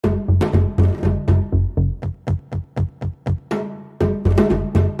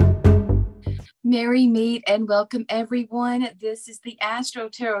Merry meet and welcome everyone. This is the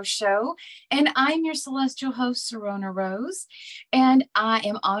AstroTarot show, and I'm your celestial host, Serona Rose, and I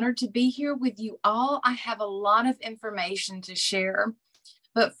am honored to be here with you all. I have a lot of information to share,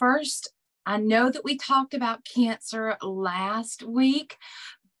 but first, I know that we talked about Cancer last week,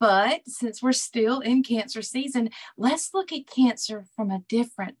 but since we're still in Cancer season, let's look at Cancer from a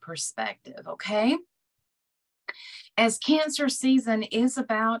different perspective, okay? As Cancer season is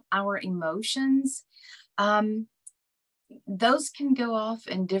about our emotions, those can go off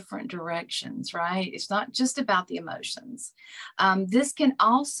in different directions, right? It's not just about the emotions. This can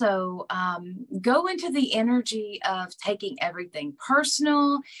also go into the energy of taking everything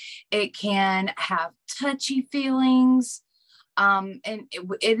personal. It can have touchy feelings, and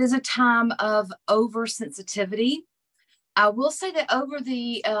it is a time of oversensitivity. I will say that over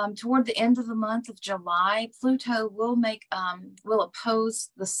the toward the end of the month of July, Pluto will oppose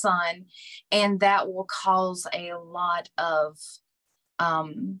the sun, and that will cause a lot of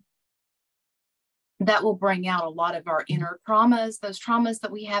that will bring out a lot of our inner traumas, those traumas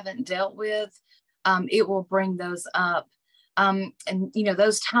that we haven't dealt with. It will bring those up, and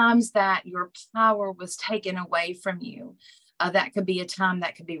those times that your power was taken away from you. That could be a time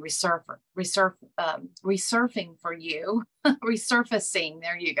that could be resurfing for you, resurfacing,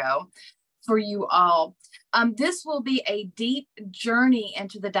 there you go, for you all. This will be a deep journey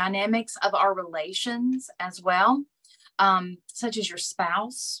into the dynamics of our relations as well, such as your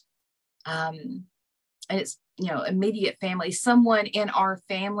spouse, and it's, immediate family, someone in our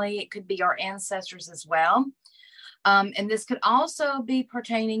family. It could be our ancestors as well. And this could also be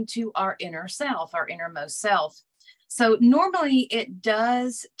pertaining to our inner self, our innermost self. So normally it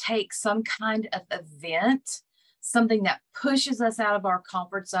does take some kind of event, something that pushes us out of our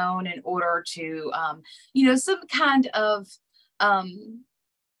comfort zone in order to, some kind of power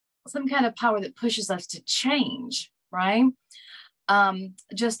that pushes us to change, right?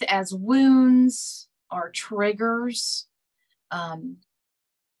 Just as wounds or triggers.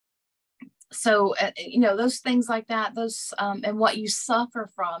 So, those things like that, those and what you suffer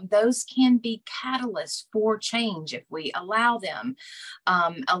from, those can be catalysts for change if we allow them,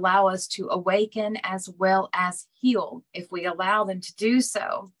 allow us to awaken as well as heal if we allow them to do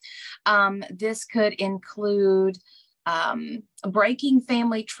so. This could include breaking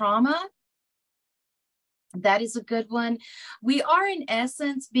family trauma. That is a good one. We are, in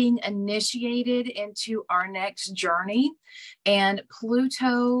essence, being initiated into our next journey, and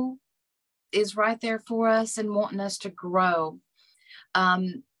Pluto is right there for us and wanting us to grow.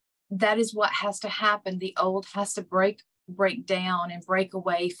 That is what has to happen. The old has to break down and break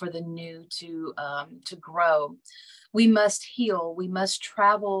away for the new to grow. We must heal. We must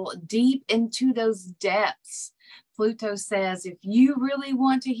travel deep into those depths. Pluto says, if you really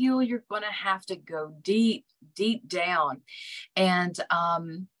want to heal, you're going to have to go deep, deep down. And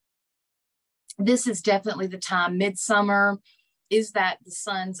this is definitely the time. Midsummer is that the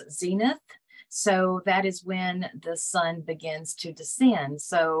sun's zenith. So that is when the sun begins to descend.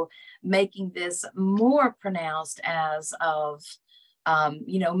 So making this more pronounced as of,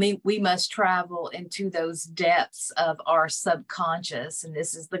 we must travel into those depths of our subconscious. And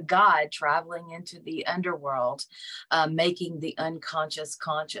this is the God traveling into the underworld, making the unconscious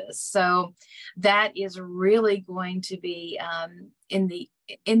conscious. So that is really going to be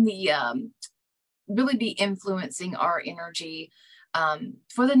really be influencing our energy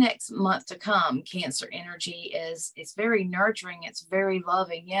for the next month to come. Cancer energy is very nurturing. It's very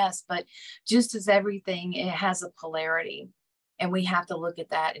loving, yes, but just as everything, it has a polarity, and we have to look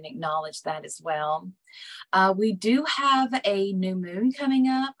at that and acknowledge that as well. We do have a new moon coming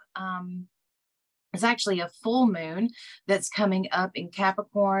up. It's actually a full moon that's coming up in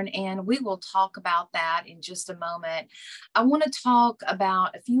Capricorn, and we will talk about that in just a moment. I want to talk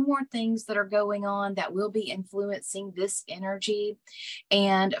about a few more things that are going on that will be influencing this energy.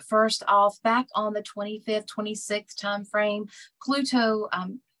 And first off, back on the 25th, 26th time frame, Pluto, I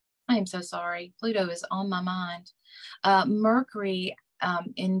am so sorry, Pluto is on my mind. Mercury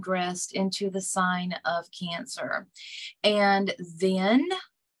ingressed into the sign of Cancer. And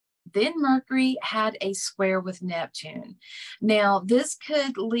then Mercury had a square with Neptune. Now, this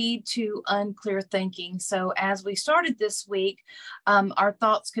could lead to unclear thinking. So as we started this week, our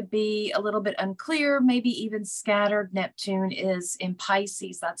thoughts could be a little bit unclear, maybe even scattered. Neptune is in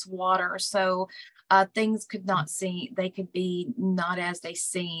Pisces, that's water. So things could not seem, they could be not as they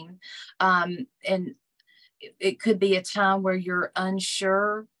seem. And it could be a time where you're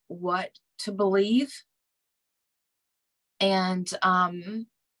unsure what to believe. And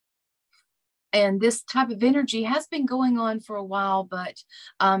And this type of energy has been going on for a while, but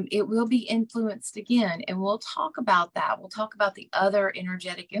it will be influenced again. And we'll talk about that. We'll talk about the other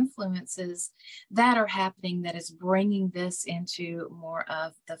energetic influences that are happening that is bringing this into more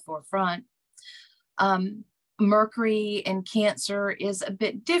of the forefront. Mercury in Cancer is a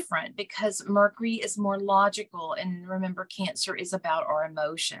bit different because Mercury is more logical. And remember, Cancer is about our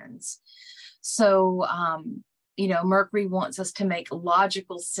emotions. So, you know, Mercury wants us to make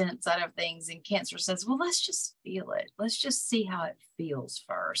logical sense out of things. And Cancer says, well, let's just feel it. Let's just see how it feels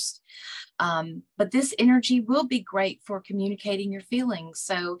first. But this energy will be great for communicating your feelings.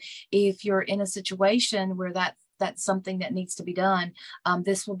 So if you're in a situation where that's something that needs to be done,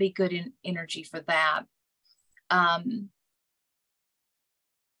 this will be good energy for that.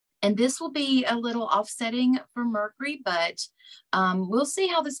 And this will be a little offsetting for Mercury, but we'll see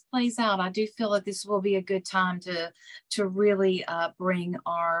how this plays out. I do feel that this will be a good time to really bring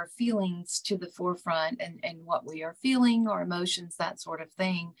our feelings to the forefront and what we are feeling, our emotions, that sort of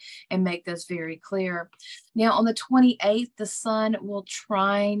thing, and make those very clear. Now, on the 28th, the Sun will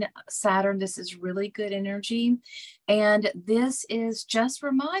trine Saturn. This is really good energy. And this is just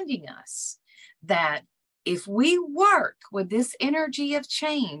reminding us that if we work with this energy of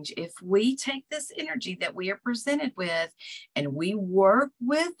change, if we take this energy that we are presented with and we work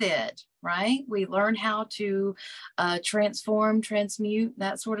with it, right? We learn how to transform, transmute,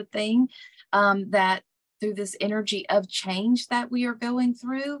 that sort of thing, that through this energy of change that we are going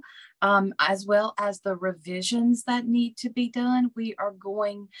through, as well as the revisions that need to be done, we are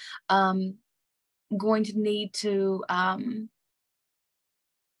going to need to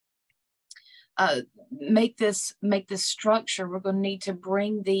make this structure. We're going to need to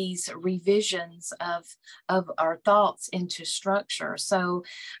bring these revisions of our thoughts into structure. So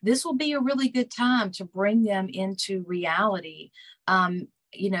this will be a really good time to bring them into reality.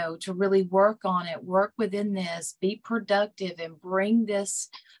 You know, to really work on it, work within this, be productive, and bring this,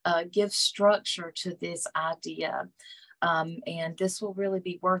 give structure to this idea. And this will really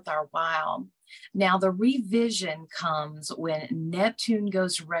be worth our while. Now, the revision comes when Neptune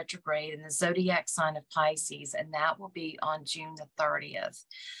goes retrograde in the zodiac sign of Pisces, and that will be on June the 30th.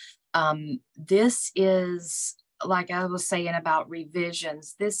 This is, like I was saying about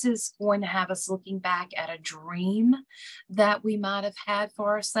revisions, this is going to have us looking back at a dream that we might have had for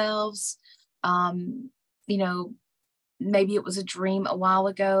ourselves. You know, maybe it was a dream a while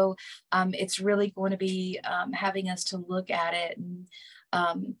ago. It's really going to be having us to look at it and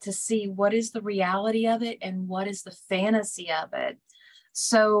to see what is the reality of it and what is the fantasy of it.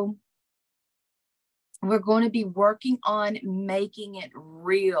 So we're going to be working on making it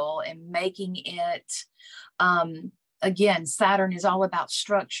real and making it, again, Saturn is all about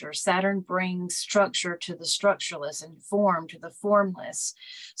structure. Saturn brings structure to the structureless and form to the formless.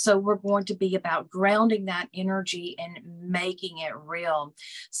 So we're going to be about grounding that energy and making it real.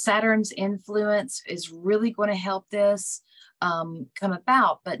 Saturn's influence is really going to help this come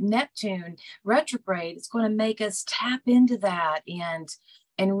about, but Neptune retrograde is going to make us tap into that and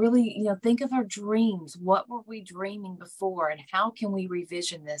really, you know, think of our dreams. What were we dreaming before, and how can we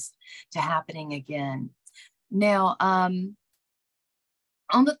revision this to happening again? Now, on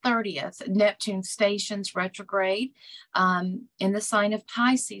the 30th, Neptune stations retrograde in the sign of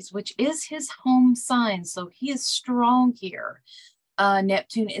Pisces, which is his home sign. So he is strong here.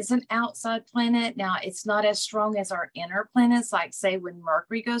 Neptune is an outside planet. Now, it's not as strong as our inner planets, like say when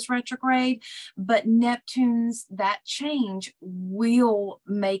Mercury goes retrograde, but Neptune's, that change will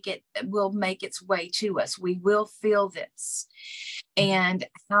make its way to us. We will feel this. And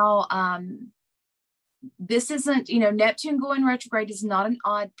how this isn't, you know, Neptune going retrograde is not an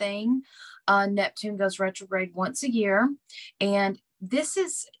odd thing. Neptune goes retrograde once a year, and this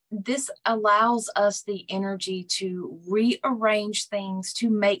allows us the energy to rearrange things, to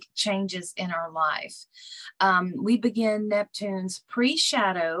make changes in our life. We begin Neptune's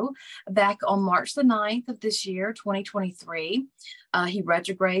pre-shadow back on March the 9th of this year, 2023. He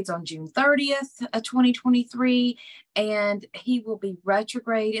retrogrades on June 30th, 2023, and he will be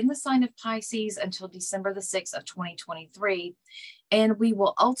retrograde in the sign of Pisces until December the 6th of 2023. And we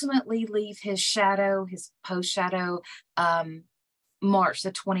will ultimately leave his shadow, his post-shadow, March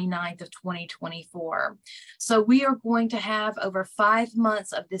the 29th of 2024. So we are going to have over 5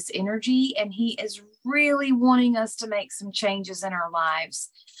 months of this energy, and he is really wanting us to make some changes in our lives.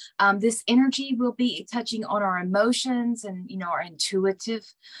 This energy will be touching on our emotions and, you know, our intuitive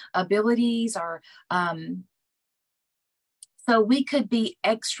abilities, so we could be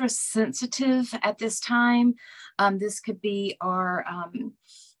extra sensitive at this time. This could be our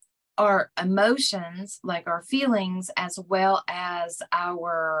our emotions, like our feelings, as well as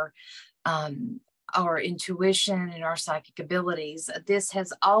our intuition and our psychic abilities. This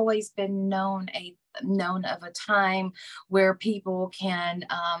has always been known of a time where people can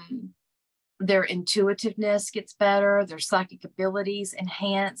their intuitiveness gets better, their psychic abilities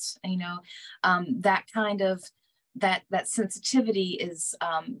enhance, that kind of that sensitivity is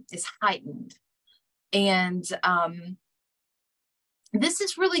heightened. And this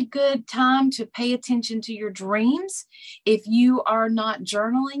is really good time to pay attention to your dreams. If you are not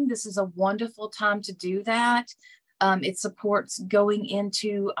journaling, this is a wonderful time to do that. It supports going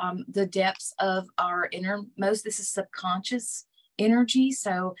into the depths of our innermost. This is subconscious energy.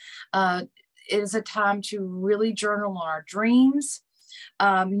 So it is a time to really journal on our dreams.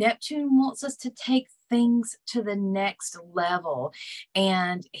 Neptune wants us to take things to the next level,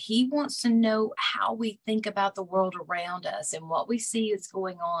 and he wants to know how we think about the world around us and what we see is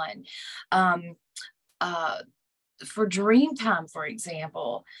going on. For dream time, for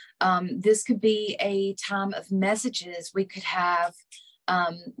example, this could be a time of messages. We could have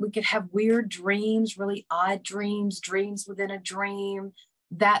weird dreams, really odd dreams within a dream,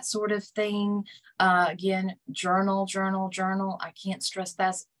 that sort of thing. Again, journal. I can't stress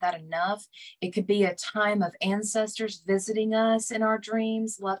that enough. It could be a time of ancestors visiting us in our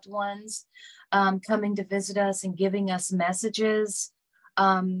dreams, loved ones coming to visit us and giving us messages.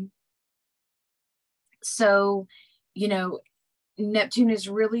 So, Neptune is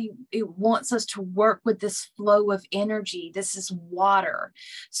really, it wants us to work with this flow of energy. This is water.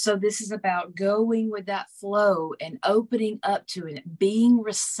 So this is about going with that flow and opening up to it, being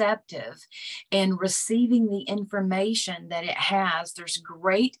receptive and receiving the information that it has. There is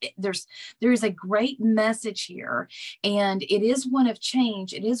a great message here, and it is one of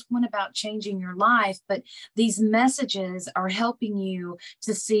change. It is one about changing your life, but these messages are helping you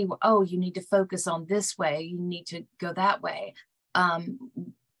to see, oh, you need to focus on this way. You need to go that way.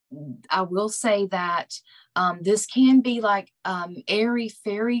 I will say that this can be like airy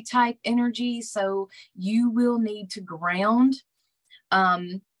fairy type energy, so you will need to ground.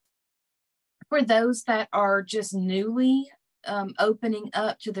 For those that are just newly opening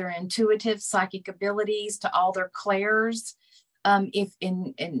up to their intuitive psychic abilities, to all their clairs,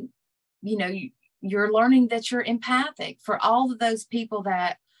 you're learning that you're empathic. For all of those people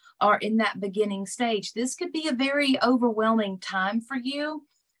that are in that beginning stage, this could be a very overwhelming time for you.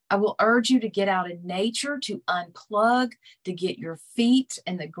 I will urge you to get out in nature, to unplug, to get your feet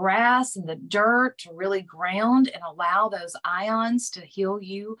in the grass and the dirt, to really ground and allow those ions to heal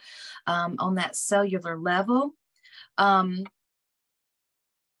you on that cellular level.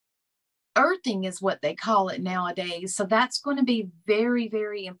 Earthing is what they call it nowadays. So that's going to be very,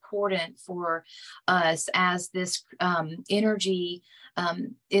 very important for us as this energy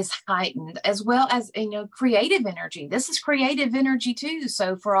is heightened, as well as, creative energy. This is creative energy too.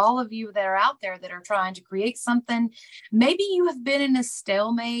 So for all of you that are out there that are trying to create something, maybe you have been in a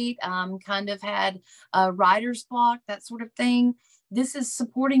stalemate, kind of had a writer's block, that sort of thing. This is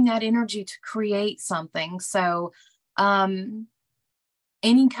supporting that energy to create something. So,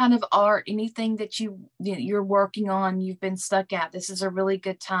 any kind of art, anything that you're working on, you've been stuck at, this is a really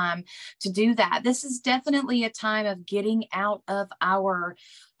good time to do that. This is definitely a time of getting out of our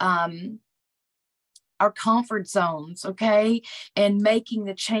comfort zones, okay, and making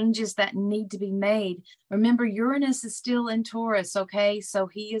the changes that need to be made. Remember, Uranus is still in Taurus, okay, so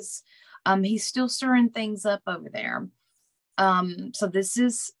he's still stirring things up over there. So this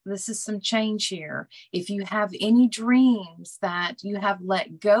is some change here. If you have any dreams that you have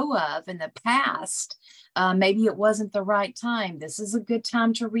let go of in the past, maybe it wasn't the right time, this is a good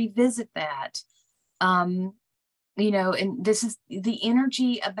time to revisit that. And this is the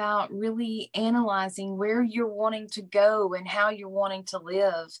energy about really analyzing where you're wanting to go and how you're wanting to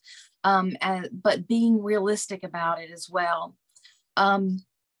live, but being realistic about it as well.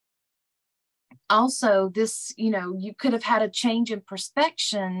 Also, this, you could have had a change in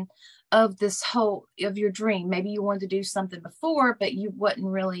perspective of your dream. Maybe you wanted to do something before, but you wasn't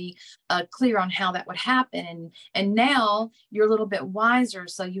really clear on how that would happen. And now you're a little bit wiser.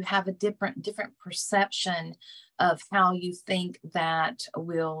 So you have a different perception of how you think that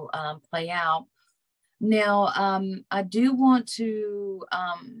will play out. Now, I do want to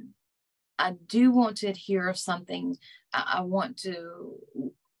adhere something. I want to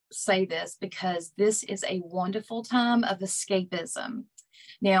say this because this is a wonderful time of escapism.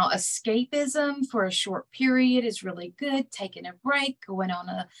 Now, escapism for a short period is really good, taking a break, going on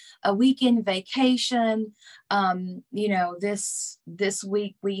a weekend vacation. This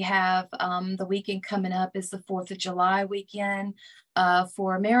week we have the weekend coming up is the 4th of July weekend.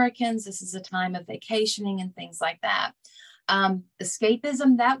 For Americans, this is a time of vacationing and things like that.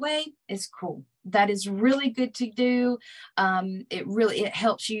 Escapism that way is cool. That is really good to do. It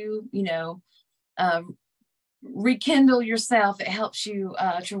helps you, rekindle yourself. It helps you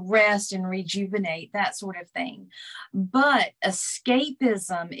to rest and rejuvenate, that sort of thing. But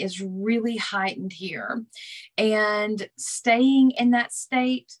escapism is really heightened here. And staying in that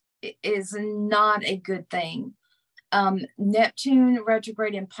state is not a good thing. Neptune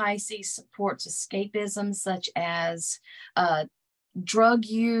retrograde in Pisces supports escapism, such as drug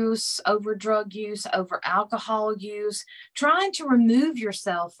use, over alcohol use, trying to remove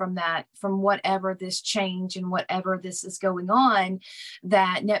yourself from that, from whatever this change and whatever this is going on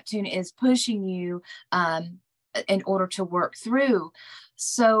that Neptune is pushing you in order to work through.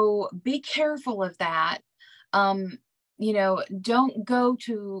 So be careful of that. Don't go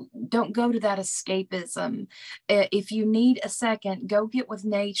to that escapism. If you need a second, go get with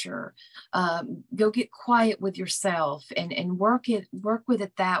nature, go get quiet with yourself and work with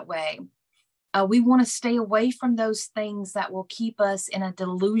it that way. We want to stay away from those things that will keep us in a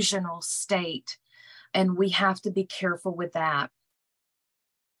delusional state. And we have to be careful with that.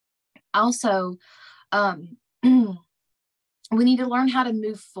 Also, we need to learn how to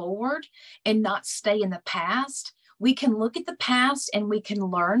move forward and not stay in the past. We can look at the past and we can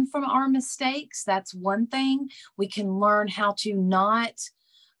learn from our mistakes. That's one thing. We can learn how to not,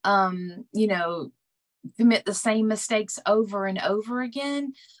 commit the same mistakes over and over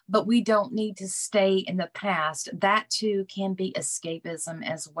again, but we don't need to stay in the past. That too can be escapism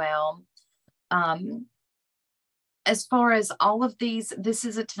as well. As far as all of these, this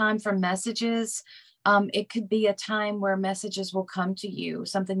is a time for messages. It could be a time where messages will come to you,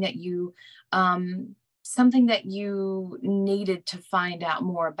 something that you needed to find out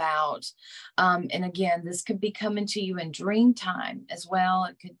more about. And again, this could be coming to you in dream time as well.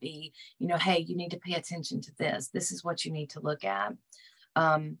 It could be, hey, you need to pay attention to this. This is what you need to look at.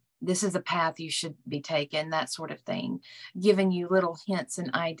 This is a path you should be taking, that sort of thing, giving you little hints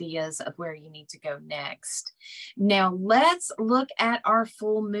and ideas of where you need to go next. Now, let's look at our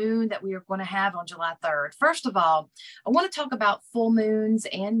full moon that we are going to have on July 3rd. First of all, I want to talk about full moons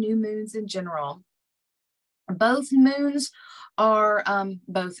and new moons in general. Both moons are,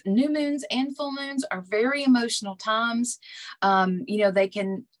 both new moons and full moons are very emotional times.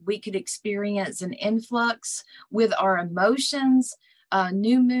 We could experience an influx with our emotions.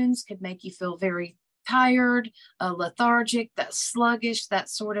 New moons could make you feel very tired, lethargic, that sluggish, that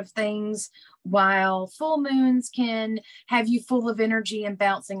sort of things, while full moons can have you full of energy and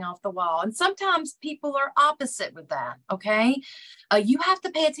bouncing off the wall. And sometimes people are opposite with that, okay? You have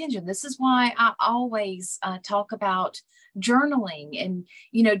to pay attention. This is why I always talk about journaling and,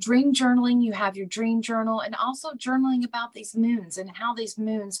 dream journaling. You have your dream journal, and also journaling about these moons and how these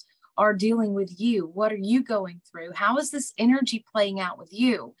moons are dealing with you. What are you going through? How is this energy playing out with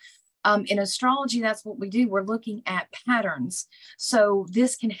you? In astrology, that's what we do. We're looking at patterns. So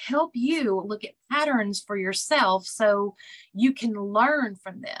this can help you look at patterns for yourself so you can learn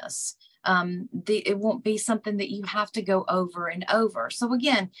from this. It won't be something that you have to go over and over. So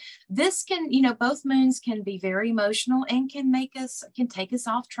again, this can, both moons can be very emotional and can take us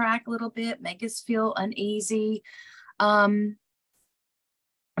off track a little bit, make us feel uneasy.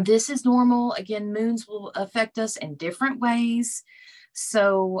 This is normal. Again, moons will affect us in different ways.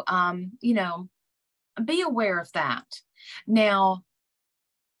 So, be aware of that. Now,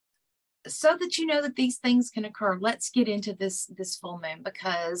 so that you know that these things can occur, let's get into this full moon,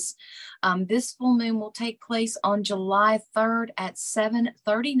 because this full moon will take place on July 3rd at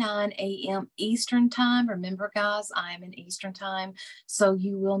 7:39 a.m. Eastern time. Remember, guys, I am in Eastern time, so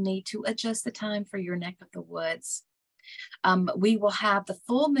you will need to adjust the time for your neck of the woods. We will have the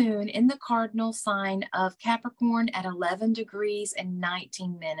full moon in the cardinal sign of Capricorn at 11 degrees and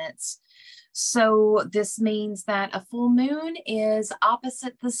 19 minutes. So this means that a full moon is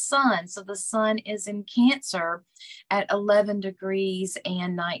opposite the sun. So the sun is in Cancer at 11 degrees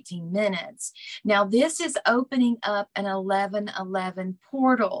and 19 minutes. Now this is opening up an 1111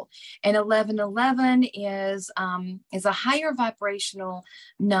 portal, and 1111 is a higher vibrational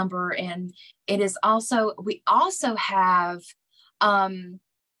number, and it is also, we also have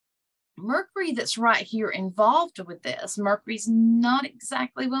Mercury that's right here involved with this. Mercury's not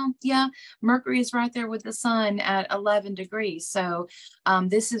exactly, well, yeah, Mercury is right there with the sun at 11 degrees. So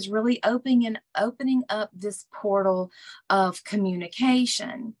this is really opening up this portal of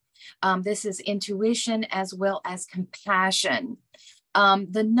communication. This is intuition as well as compassion.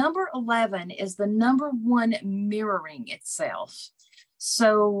 The number 11 is the number one mirroring itself.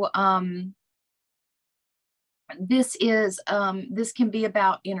 So this can be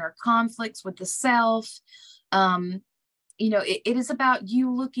about inner conflicts with the self. You know, it is about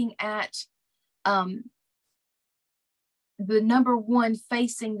you looking at the number one,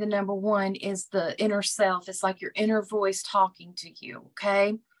 facing the number one is the inner self. It's like your inner voice talking to you.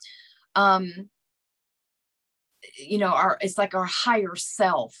 Okay. You know, it's like our higher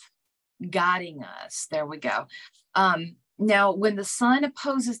self guiding us. There we go. Now, when the sun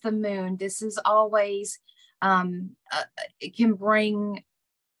opposes the moon, this is always, it can bring,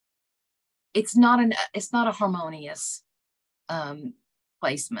 it's not a harmonious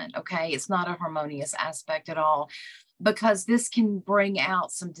placement. Okay. It's not a harmonious aspect at all, because this can bring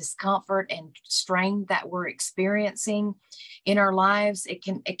out some discomfort and strain that we're experiencing in our lives. It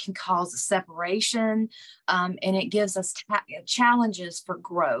can cause a separation, and it gives us challenges for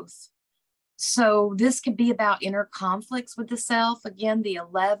growth. So this could be about inner conflicts with the self. Again, the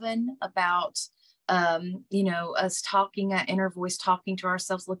 11 about, you know, us talking, inner voice talking to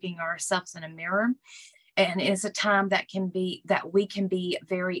ourselves, looking at ourselves in a mirror. And it's a time that we can be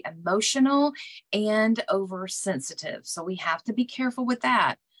very emotional and oversensitive. So we have to be careful with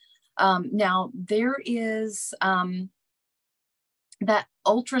that. Now there is that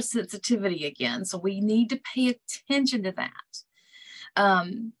ultra sensitivity again. So we need to pay attention to that.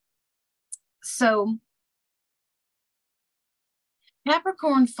 So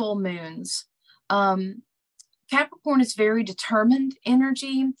Capricorn full moons. Capricorn is very determined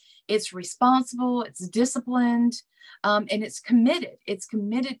energy. It's responsible, it's disciplined, and it's committed. It's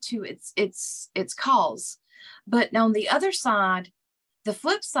committed to its cause. But on the other side, the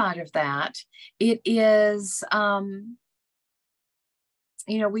flip side of that, it is, you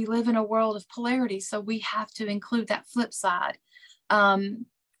know, we live in a world of polarity, so we have to include that flip side.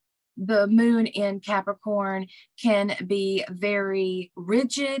 The moon in Capricorn can be very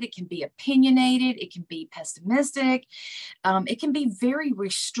rigid. It can be opinionated. It can be pessimistic. It can be very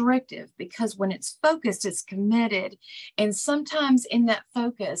restrictive, because when it's focused, it's committed. And sometimes in that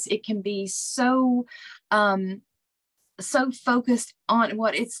focus, it can be so focused on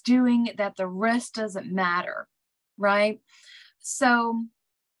what it's doing that the rest doesn't matter, right? So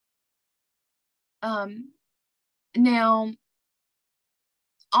now,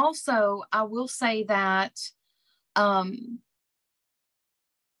 also, I will say that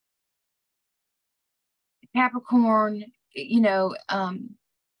Capricorn, you know,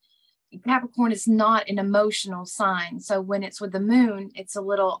 Capricorn is not an emotional sign. So when it's with the moon, it's a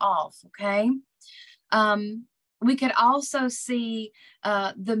little off, okay? We could also see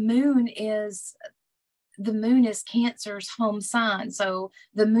the moon is Cancer's home sign. So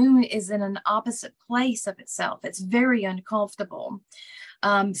the moon is in an opposite place of itself. It's very uncomfortable.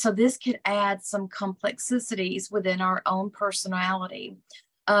 So this could add some complexities within our own personality.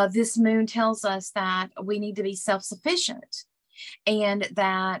 This moon tells us that we need to be self-sufficient, and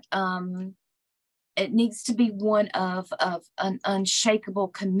that it needs to be one of an unshakable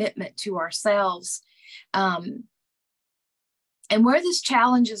commitment to ourselves. And where this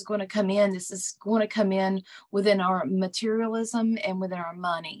challenge is going to come in, this is going to come in within our materialism and within our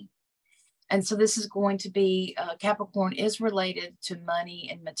money. And so this is going to be, Capricorn is related to money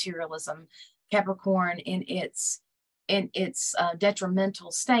and materialism. Capricorn in its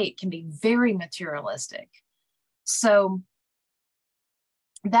detrimental state can be very materialistic. So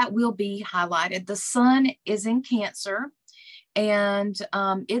that will be highlighted. The sun is in Cancer, and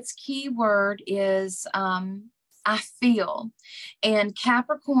its key word is I feel. And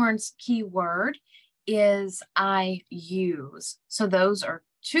Capricorn's key word is I use. So those are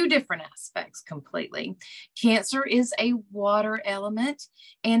two different aspects completely. Cancer is a water element,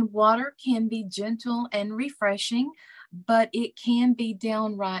 and water can be gentle and refreshing, but it can be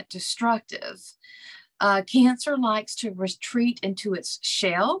downright destructive. Cancer likes to retreat into its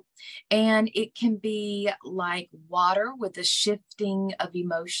shell, and it can be like water with the shifting of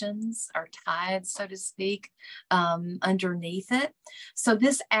emotions or tides, so to speak, underneath it. So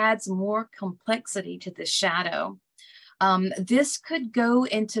this adds more complexity to the shadow. This could go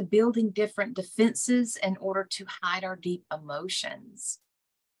into building different defenses in order to hide our deep emotions.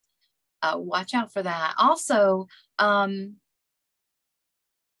 Watch out for that. Also,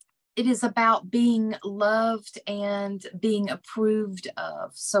 it is about being loved and being approved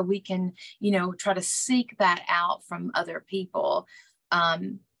of. So we can, try to seek that out from other people.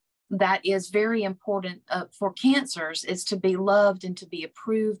 That is very important for Cancers, is to be loved and to be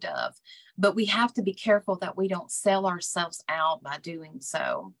approved of. But we have to be careful that we don't sell ourselves out by doing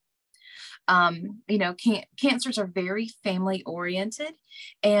so. Cancers are very family oriented,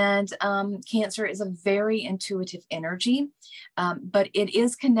 and Cancer is a very intuitive energy, but it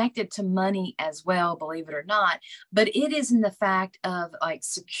is connected to money as well, believe it or not. But it is in the fact of like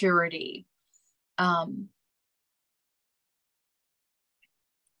security.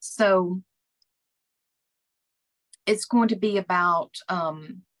 So it's going to be about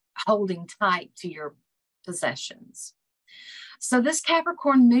holding tight to your possessions. So this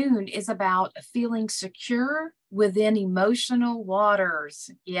Capricorn moon is about feeling secure within emotional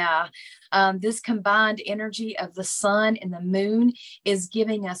waters. Yeah. This combined energy of the sun and the moon is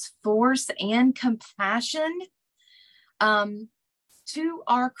giving us force and compassion to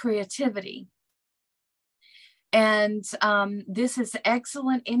our creativity. And this is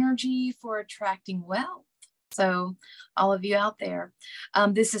excellent energy for attracting wealth. So all of you out there,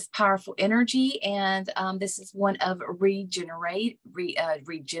 this is powerful energy, and this is one of regenerative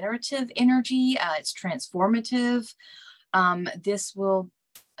energy. It's transformative. This will,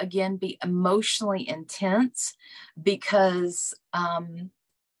 again, be emotionally intense because the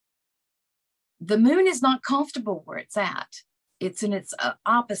moon is not comfortable where it's at. It's in its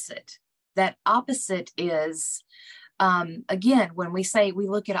opposite. That opposite is, again, when we say we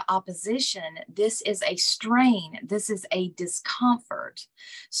look at an opposition, this is a strain. This is a discomfort.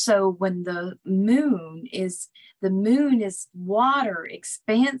 So when the moon is water,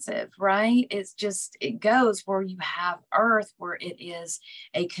 expansive, right? It goes where you have earth, where it is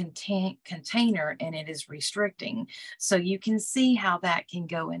a container and it is restricting. So you can see how that can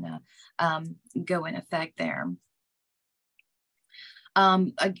go in effect there.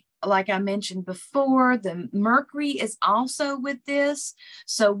 Like I mentioned before, the Mercury is also with this.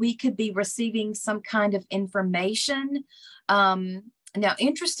 So we could be receiving some kind of information. Now,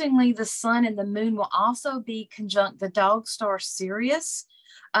 interestingly, the sun and the moon will also be conjunct the dog star Sirius,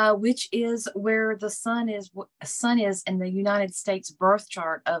 which is where the sun is in the United States birth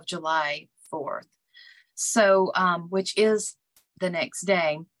chart of July 4th. So, which is the next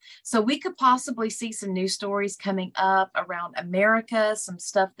day. So we could possibly see some news stories coming up around America, some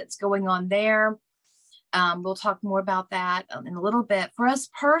stuff that's going on there. We'll talk more about that in a little bit. For us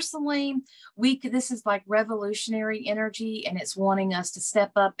personally, this is like revolutionary energy, and it's wanting us to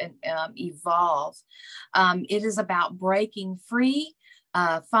step up and evolve. It is about breaking free,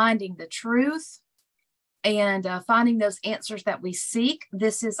 finding the truth, and finding those answers that we seek.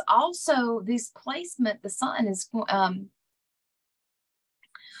 This is also this placement. The sun is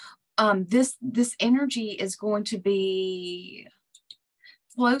this energy is going to be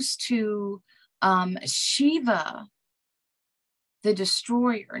close to Shiva, the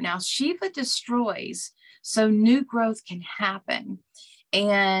destroyer. Now, Shiva destroys, so new growth can happen,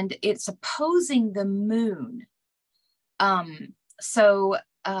 and it's opposing the moon.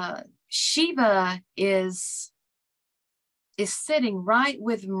 Shiva is sitting right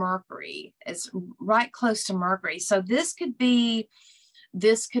with Mercury. It's right close to Mercury. So this could be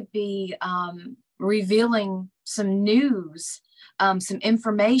revealing some news, some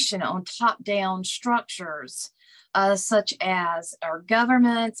information on top-down structures, such as our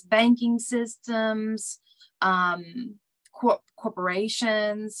governments, banking systems,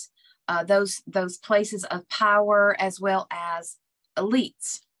 corporations, those places of power, as well as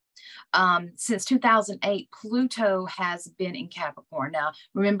elites. Since 2008, Pluto has been in Capricorn. Now,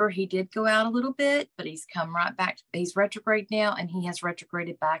 remember, he did go out a little bit, but he's come right back. He's retrograde now, and he has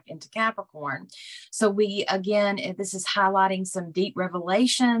retrograded back into Capricorn. So this is highlighting some deep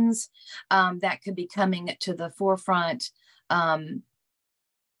revelations that could be coming to the forefront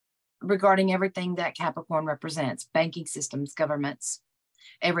regarding everything that Capricorn represents: banking systems, governments,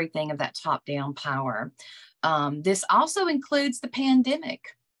 everything of that top-down power. This also includes the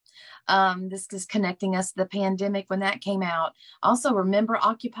pandemic. This is connecting us to the pandemic when that came out. Also, remember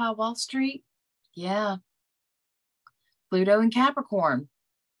Occupy Wall Street? Yeah. Pluto in Capricorn.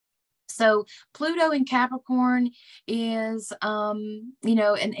 So Pluto in Capricorn is, and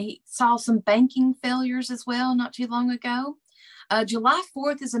he saw some banking failures as well not too long ago. July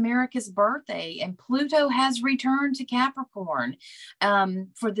 4th is America's birthday, and Pluto has returned to Capricorn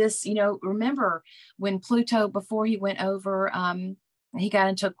for this. Remember when Pluto, before he went over, he got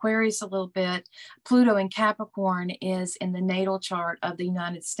into Aquarius a little bit. Pluto in Capricorn is in the natal chart of the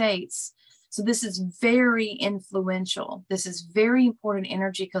United States. So this is very influential. This is very important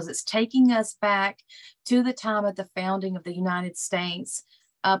energy because it's taking us back to the time of the founding of the United States.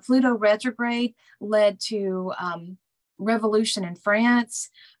 Pluto retrograde led to revolution in France,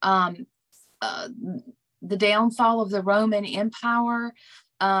 the downfall of the Roman Empire.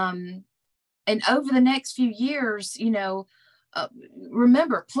 And over the next few years, you know,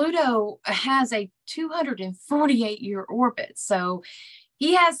 remember, Pluto has a 248-year orbit. So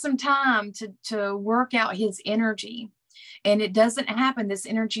he has some time to work out his energy. And it doesn't happen. This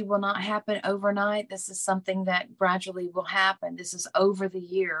energy will not happen overnight. This is something that gradually will happen. This is over the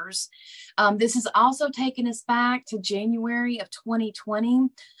years. This has also taken us back to January of 2020,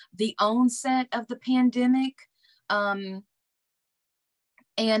 the onset of the pandemic. And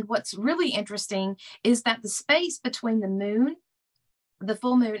what's really interesting is that the space between the moon, the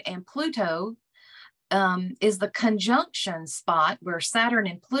full moon, and Pluto is the conjunction spot where Saturn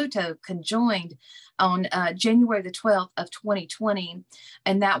and Pluto conjoined on January the 12th of 2020,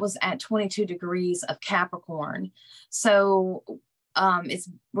 and that was at 22 degrees of Capricorn. So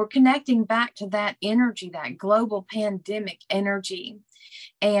we're connecting back to that energy, that global pandemic energy.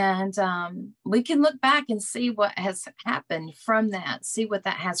 And we can look back and see what has happened from that, see what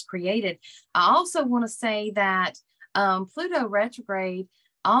that has created. I also want to say that Pluto retrograde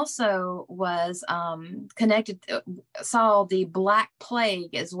also was connected, saw the Black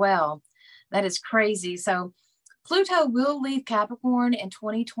Plague as well. That is crazy. So Pluto will leave Capricorn in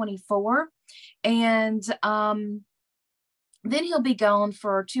 2024, and then he'll be gone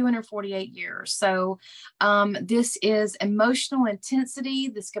for 248 years. So this is emotional intensity.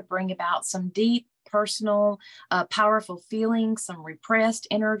 This could bring about some deep, personal, powerful feelings, some repressed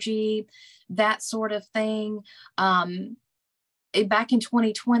energy, that sort of thing. Back in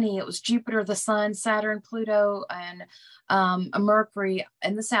 2020, it was Jupiter, the Sun, Saturn, Pluto, and Mercury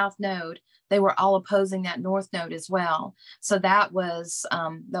in the South Node. They were all opposing that North Node as well. So that was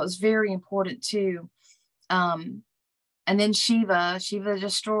very important too. And then Shiva the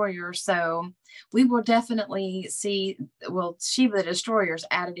Destroyer. So we will definitely see, well, Shiva the Destroyer is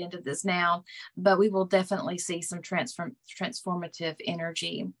added into this now, but we will definitely see some transformative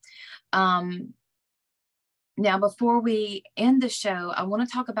energy. Now, before we end the show, I want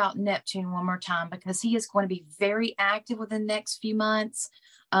to talk about Neptune one more time because he is going to be very active within the next few months.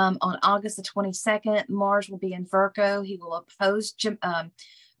 On August the 22nd, Mars will be in Virgo. He will oppose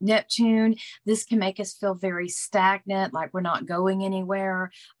Neptune. This can make us feel very stagnant, like we're not going anywhere.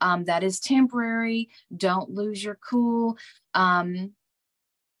 That is temporary. Don't lose your cool.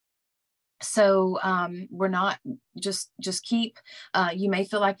 So we're not just keep, you may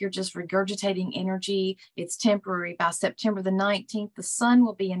feel like you're just regurgitating energy. It's temporary. By September the 19th, the sun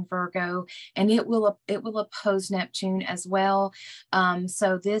will be in Virgo, and it will oppose Neptune as well.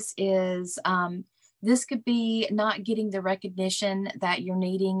 So this is, this could be not getting the recognition that you're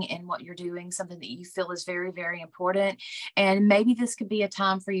needing in what you're doing, something that you feel is very, very important. And maybe this could be a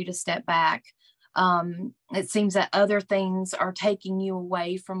time for you to step back. It seems that other things are taking you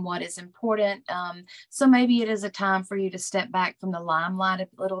away from what is important. So maybe it is a time for you to step back from the limelight a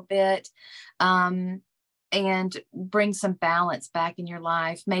little bit, and bring some balance back in your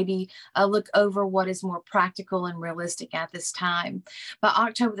life. Maybe look over what is more practical and realistic at this time. By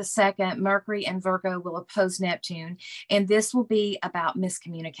October the 2nd, Mercury and Virgo will oppose Neptune, and this will be about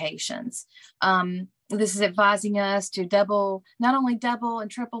miscommunications. This is advising us to not only double and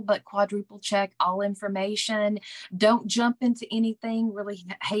triple, but quadruple check all information. Don't jump into anything really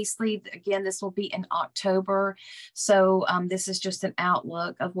hastily. Again, this will be in October. So this is just an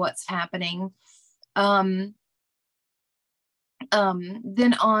outlook of what's happening. Then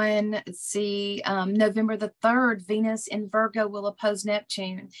on, let's see, November the 3rd, Venus in Virgo will oppose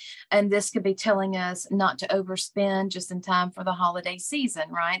Neptune. And this could be telling us not to overspend just in time for the holiday season,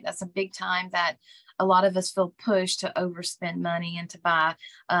 right? That's a big time that a lot of us feel pushed to overspend money and to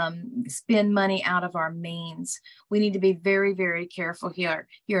spend money out of our means. We need to be very, very careful here.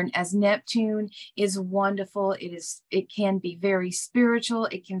 As Neptune is wonderful, it can be very spiritual.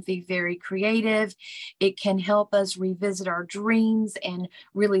 It can be very creative. It can help us revisit our dreams and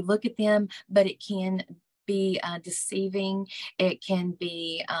really look at them, but it can be deceiving. It can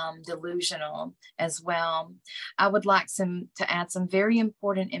be delusional as well. I would like to add some very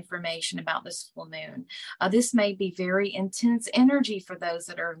important information about this full moon. This may be very intense energy for those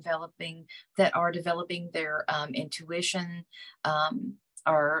that are developing their intuition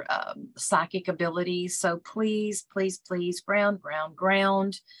or psychic abilities. So please, please, please, ground.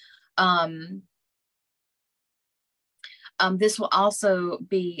 This will also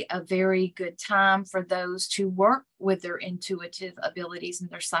be a very good time for those to work with their intuitive abilities and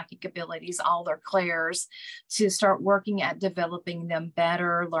their psychic abilities, all their clairs, to start working at developing them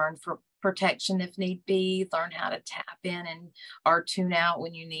better, learn for protection if need be, learn how to tap in and or tune out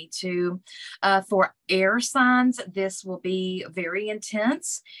when you need to. For air signs, this will be very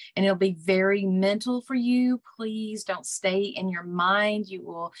intense and it'll be very mental for you. Please don't stay in your mind. You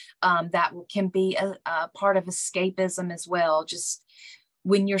will can be a part of escapism as well. Just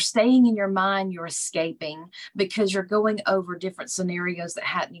when you're staying in your mind, you're escaping because you're going over different scenarios that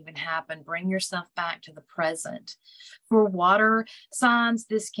hadn't even happened. Bring yourself back to the present. For water signs,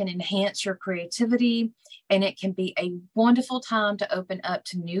 this can enhance your creativity and it can be a wonderful time to open up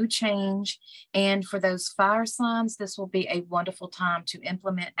to new change. And for those fire signs, this will be a wonderful time to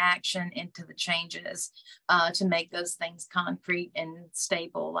implement action into the changes to make those things concrete and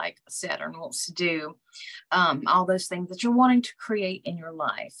stable, like Saturn wants to do. All those things that you're wanting to create in your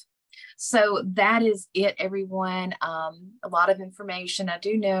life. So that is it, everyone. A lot of information. I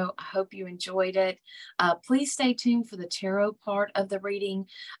do know. I hope you enjoyed it. Please stay tuned for the tarot part of the reading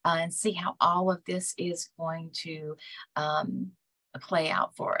and see how all of this is going to play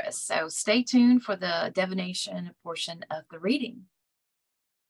out for us. So stay tuned for the divination portion of the reading.